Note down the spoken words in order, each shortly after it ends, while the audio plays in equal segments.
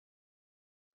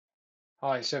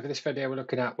Hi, so for this video we're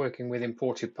looking at working with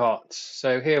imported parts.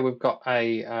 So here we've got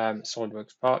a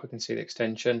SolidWorks part. We can see the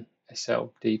extension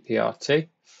SLDPRT.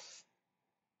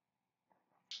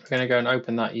 We're going to go and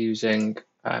open that using,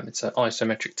 it's an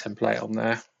isometric template on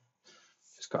there.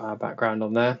 Just got our background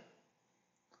on there.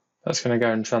 That's going to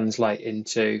go and translate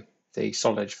into the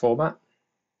Solid Edge format.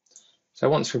 So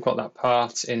once we've got that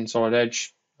part in Solid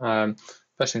Edge,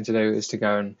 first thing to do is to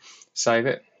go and save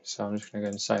it. So I'm just going to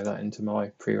go and save that into my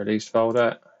pre-released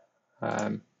folder.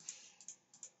 Assign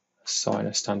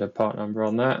a standard part number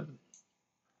on that.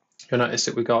 You'll notice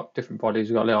that we've got different bodies.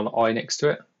 We've got a little eye next to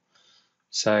it.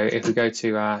 So if we go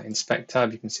to our Inspect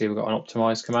tab, you can see we've got an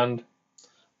Optimize command.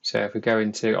 So if we go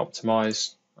into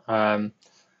Optimize,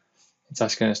 it's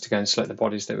asking us to go and select the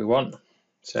bodies that we want.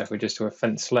 So if we just do a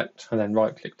fence select and then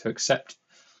right click to accept,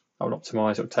 that will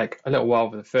optimize. It will take a little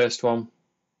while with the first one,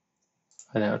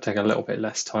 and then it will take a little bit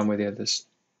less time with the others.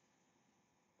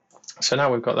 So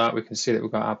now we've got that, we can see that we've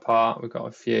got our part. We've got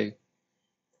a few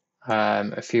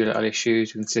little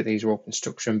issues. You can see these are all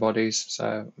construction bodies,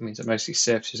 so it means that most of these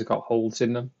surfaces have got holes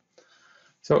in them.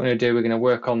 So what we're going to do, we're going to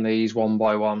work on these one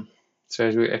by one. So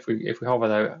if we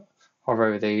hover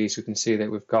over these, we can see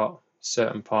that we've got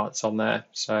certain parts on there.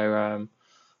 So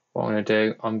what I'm going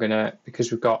to do, because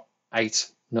we've got 8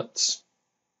 nuts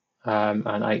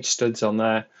and 8 studs on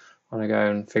there, I'm going to go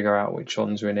and figure out which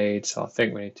ones we need. So I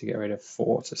think we need to get rid of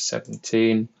 4 to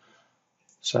 17.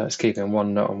 So let's keep in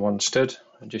 1 nut and 1 stud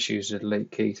and just use the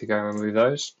delete key to go and remove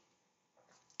those.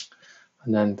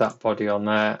 And then that body on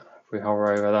there, if we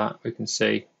hover over that, we can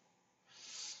see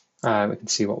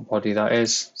what body that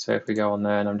is. So if we go on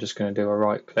there, and I'm just going to do a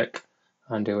right click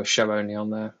and do a show only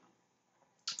on there.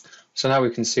 So now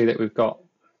we can see that we've got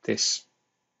this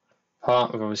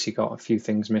part. We've obviously got a few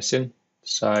things missing.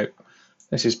 So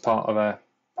this is part of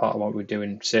what we're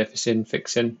doing surfacing,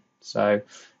 fixing. So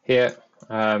here,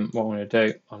 what I'm going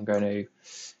to do, I'm going to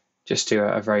just do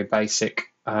a very basic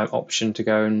option to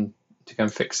go and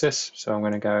fix this. So I'm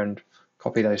going to go and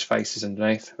copy those faces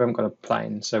underneath. We haven't got a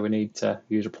plane, so we need to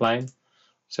use a plane.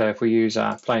 So if we use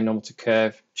our plane normal to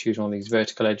curve, choose one of these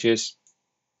vertical edges,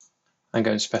 and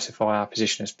go and specify our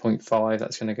position as 0.5,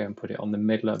 that's going to go and put it on the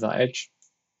middle of that edge.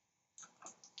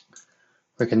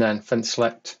 We can then fence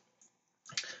select.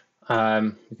 We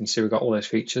can see we've got all those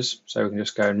features, so we can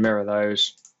just go and mirror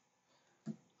those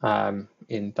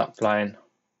in that plane,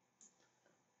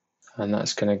 and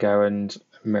that's going to go and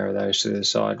mirror those to the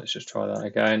side. Let's just try that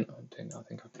again. I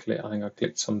think I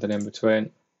clicked something in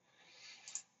between.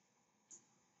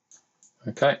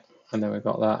 Okay, and then we've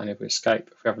got that, and if we escape,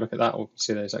 if we have a look at that, we can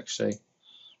see there's actually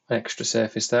an extra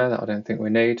surface there that I don't think we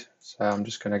need. So I'm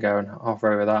just going to go and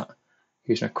hover over that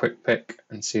using a quick pick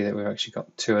and see that we've actually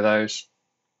got 2 of those.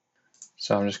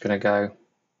 So I'm just going to go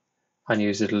and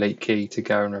use the delete key to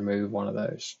go and remove one of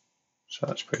those. So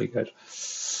that's pretty good.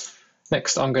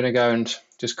 Next, I'm going to go and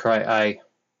just create a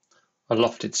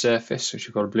lofted surface, which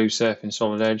we've got a blue surf in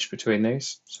Solid Edge between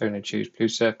these. So I'm going to choose blue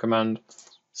surf command,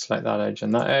 select that edge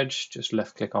and that edge, just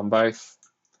left click on both,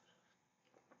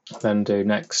 then do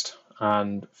next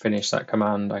and finish that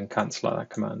command and cancel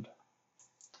that command.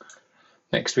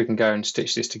 Next, we can go and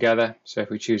stitch this together. So if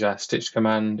we choose our stitch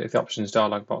command, if the options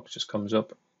dialog box just come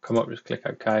up, just click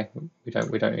OK. We don't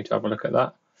need to have a look at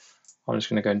that. I'm just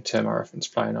going to go and turn my reference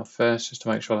plane off first, just to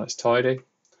make sure that's tidy. And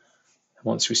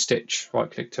once we stitch,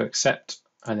 right click to accept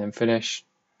and then finish.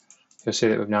 You'll see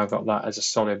that we've now got that as a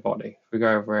solid body. If we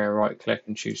go over here, right click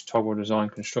and choose toggle design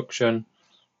construction,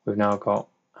 we've now got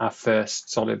our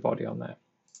first solid body on there.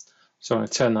 So I'm going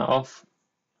to turn that off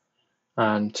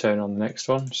and turn on the next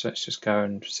one. So let's just go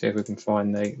and see if we can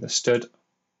find the stud.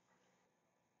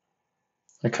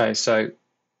 Okay, so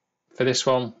for this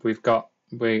one, we've got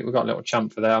a little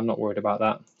chamfer there. I'm not worried about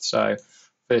that. So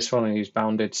for this one, I use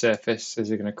bounded surface. This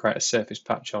is going to create a surface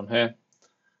patch on here.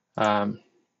 So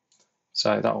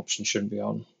that option shouldn't be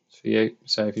on for you.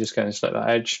 So if you just go and select that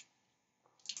edge,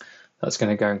 that's going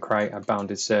to go and create a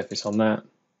bounded surface on there.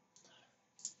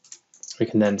 We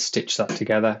can then stitch that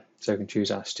together. So we can choose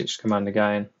our stitch command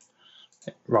again,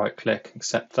 right click,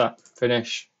 accept that,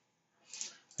 finish.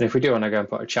 And if we do want to go and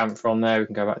put a chamfer on there, we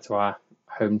can go back to our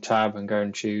home tab and go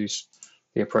and choose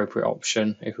the appropriate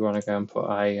option. If we want to go and put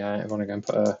a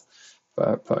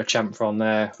chamfer on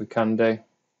there, we can do.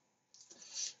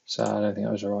 So I don't think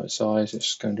that was the right size.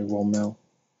 It's going to do 1 mil.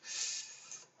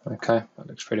 Okay, that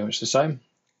looks pretty much the same.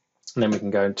 And then we can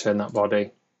go and turn that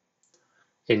body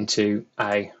into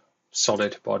a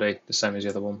solid body, the same as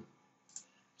the other one.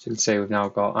 So you can see we've now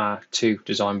got our 2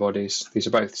 design bodies. These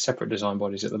are both separate design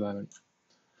bodies at the moment.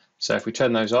 So if we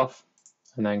turn those off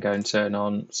and then go and turn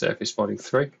on surface body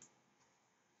 3,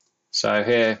 So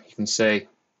here you can see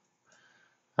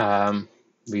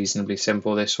reasonably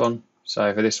simple, this one.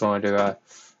 So for this one I do a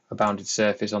bounded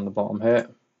surface on the bottom here.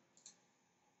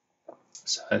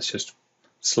 So let's just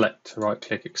select, right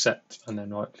click, accept, and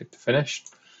then right click to finish,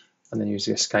 and then use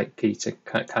the escape key to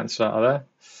cancel out of there.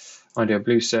 I do a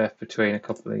blue surf between a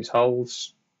couple of these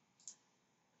holes.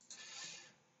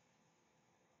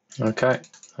 Okay,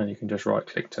 and you can just right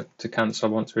click to cancel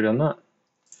once we've done that.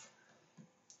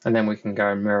 And then we can go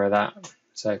and mirror that.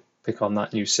 So pick on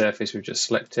that new surface we've just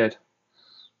selected,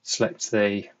 select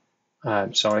the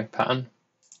pattern,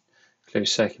 include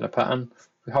circular pattern.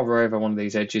 We hover over one of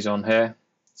these edges on here.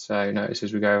 So notice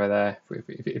as we go over there,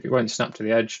 if it won't snap to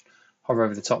the edge, hover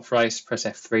over the top face, press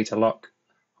F3 to lock,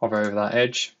 hover over that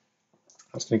edge.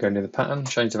 That's going to go into the pattern,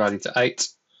 change the value to 8. If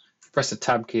you press the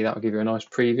tab key, that will give you a nice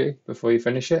preview before you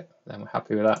finish it. Then we're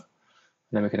happy with that. And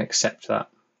then we can accept that.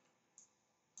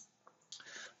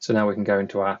 So now we can go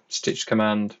into our stitch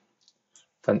command,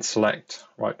 then select,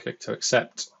 right click to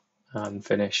accept, and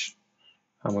finish.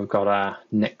 And we've got our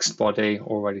next body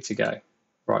all ready to go.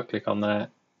 Right click on there,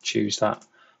 choose that,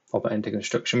 pop it into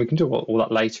construction. We can do all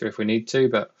that later if we need to,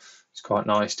 but it's quite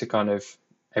nice to kind of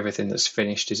everything that's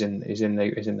finished is in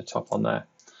the top on there.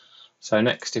 So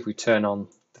next, if we turn on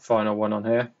the final one on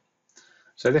here,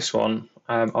 so this one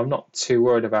I'm not too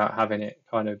worried about having it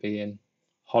kind of being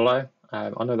hollow.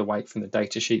 I know the weight from the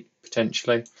data sheet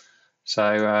potentially.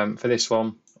 So for this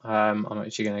one, I'm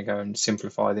actually going to go and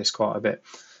simplify this quite a bit.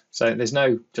 So there's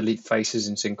no delete faces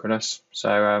in Synchronous. So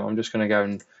I'm just going to go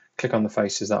and click on the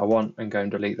faces that I want and go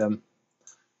and delete them.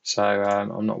 So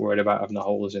I'm not worried about having the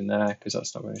holes in there because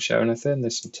that's not going to show anything.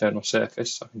 This internal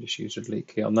surface, I can just use the delete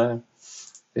key on there.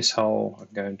 This hole, I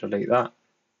can go and delete that.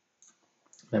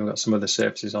 Then we've got some other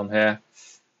surfaces on here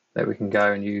that we can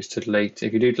go and use to delete.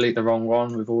 If you do delete the wrong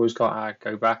one, we've always got our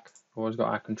go back, we've always got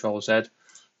our Control Z,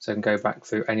 so we can go back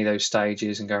through any of those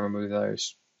stages and go and remove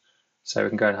those. So we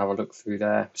can go and have a look through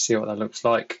there, see what that looks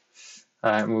like.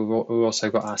 We've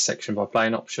also got our section by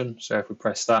plane option, so if we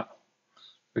press that,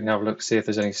 we can have a look, see if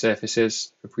there's any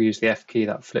surfaces. If we use the F key,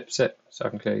 that flips it, so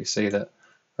I can clearly see that,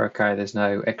 okay, there's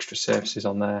no extra surfaces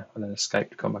on there, and then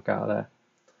escape to come back out of there.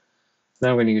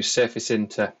 Now we're going to use surface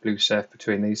into blue surf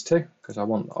between these two because I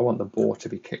want the bore to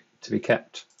be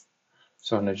kept.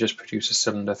 So I'm going to just produce a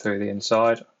cylinder through the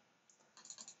inside,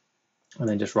 and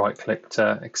then just right click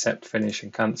to accept, finish,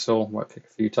 and cancel. Right click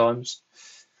a few times.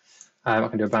 I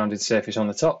can do a bounded surface on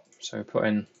the top, so we put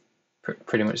in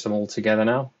pretty much them all together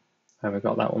now, and we've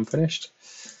got that one finished.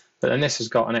 But then this has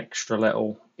got an extra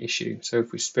little issue. So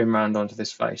if we spin round onto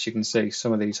this face, you can see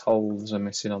some of these holes are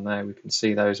missing on there. We can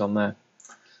see those on there.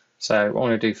 So what I'm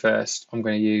going to do first, I'm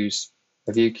going to use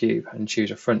a view cube and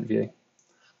choose a front view.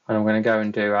 And I'm going to go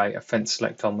and do a fence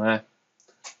select on there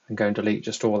and go and delete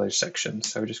just all those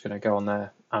sections. So we're just going to go on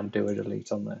there and do a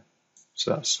delete on there. So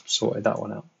that's sorted that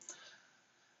one out.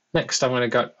 Next, I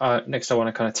want to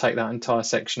kind of take that entire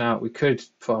section out. We could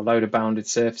put a load of bounded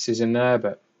surfaces in there,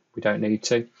 but we don't need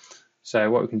to. So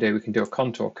what we can do a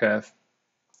contour curve.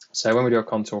 So when we do a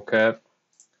contour curve,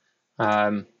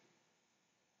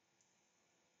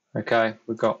 okay,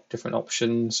 we've got different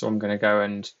options. So I'm going to go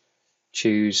and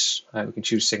choose, we can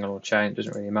choose single or chain, it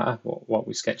doesn't really matter what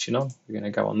we're sketching on. We're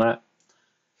going to go on that,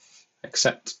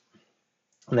 accept,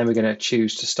 and then we're going to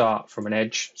choose to start from an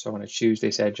edge. So I'm going to choose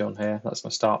this edge on here, that's my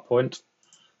start point,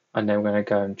 and then we're going to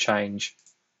go and change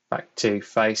back to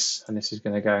face, and this is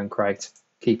going to go and create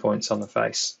key points on the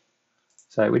face.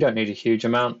 So we don't need a huge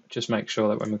amount, just make sure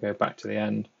that when we go back to the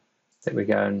end that we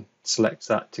go and select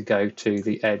that to go to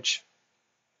the edge.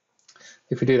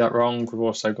 If we do that wrong, we've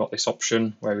also got this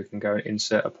option where we can go and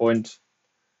insert a point.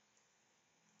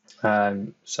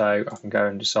 So I can go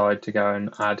and decide to go and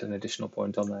add an additional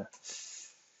point on there.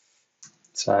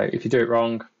 So if you do it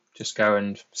wrong, just go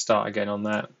and start again on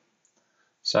that.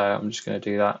 So I'm just going to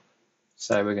do that.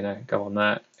 So we're going to go on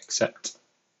there, accept.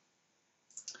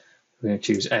 We're going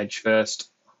to choose edge first.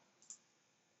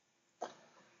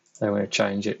 Then we're going to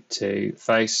change it to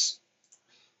face.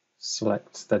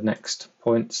 Select the next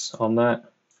points on there.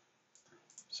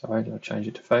 Sorry, I'll change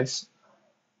it to face.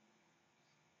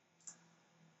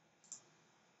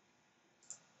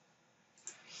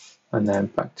 And then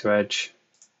back to edge.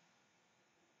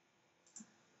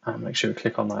 And make sure we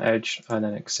click on that edge and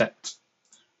then accept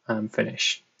and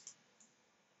finish.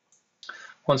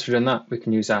 Once we've done that, we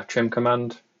can use our trim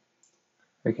command.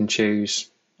 We can choose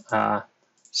our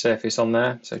surface on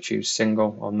there, so choose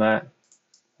single on there,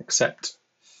 accept.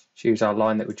 Choose our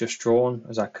line that we've just drawn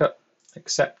as our cut,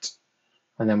 accept,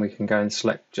 and then we can go and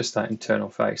select just that internal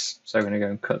face. So we're going to go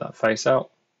and cut that face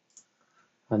out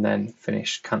and then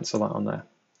finish, cancel that on there.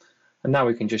 And now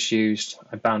we can just use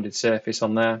a bounded surface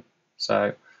on there.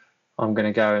 So I'm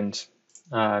going to go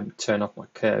and turn off my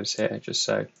curves here just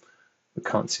so we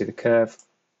can't see the curve.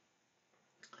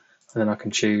 And then I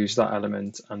can choose that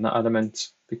element and that element.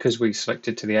 Because we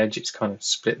selected to the edge, it's kind of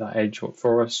split that edge up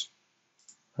for us.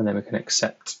 And then we can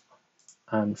accept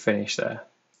and finish there.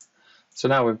 So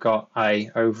now we've got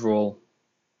a overall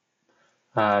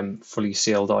fully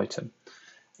sealed item.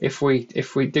 If we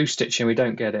do stitching, we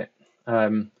don't get it.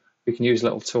 We can use a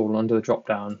little tool under the drop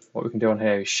down. What we can do on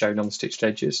here is show non-stitched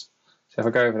edges. So if I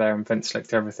go over there and vent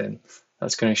select everything,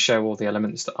 that's going to show all the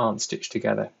elements that aren't stitched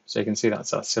together. So you can see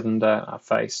that's our cylinder, our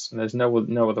face, and there's no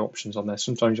other options on there.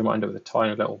 Sometimes you might end up with a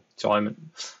tiny little diamond,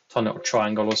 tiny little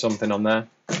triangle or something on there.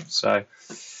 So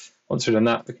once we've done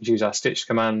that, we can use our stitch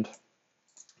command,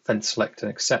 vent select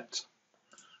and accept.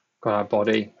 Got our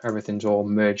body, everything's all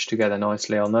merged together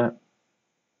nicely on there.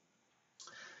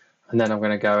 And then I'm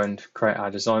going to go and create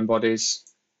our design bodies.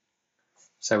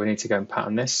 So we need to go and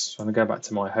pattern this. So I'm going to go back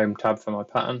to my home tab for my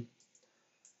pattern.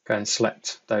 Go and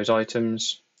select those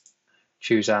items.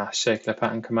 Choose our circular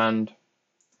pattern command.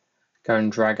 Go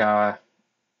and drag our,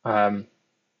 go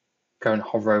and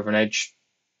hover over an edge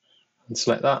and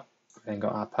select that. Then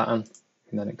got our pattern.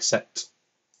 And then accept.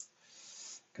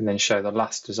 Can then show the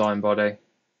last design body.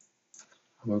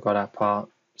 And we've got our part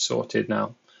sorted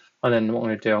now. And then what I'm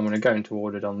going to do, I'm going to go into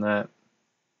ordered on there.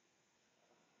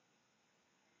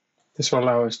 This will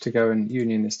allow us to go and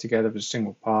union this together as a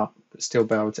single part, but still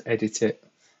be able to edit it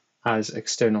as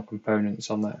external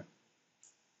components on there.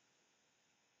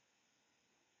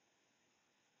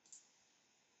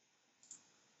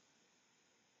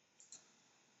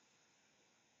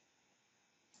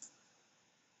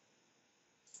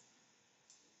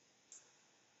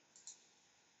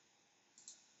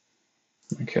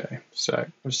 Okay, so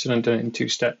we've still done it in 2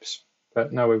 steps,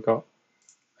 but now we've got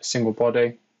a single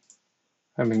body,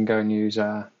 and we can go and use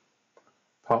our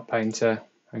part painter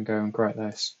and go and create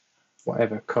this,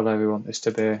 whatever colour we want this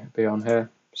to be on here.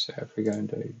 So if we go and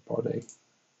do body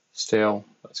steel,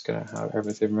 that's going to have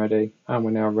everything ready, and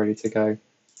we're now ready to go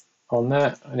on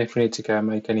there. And if we need to go and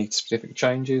make any specific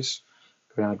changes,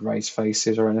 go and add raised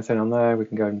faces or anything on there, we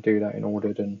can go and do that in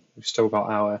ordered, and we've still got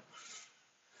our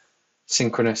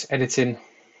synchronous editing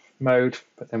mode,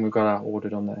 but then we've got our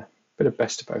ordered on there. Bit of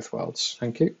best of both worlds.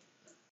 Thank you.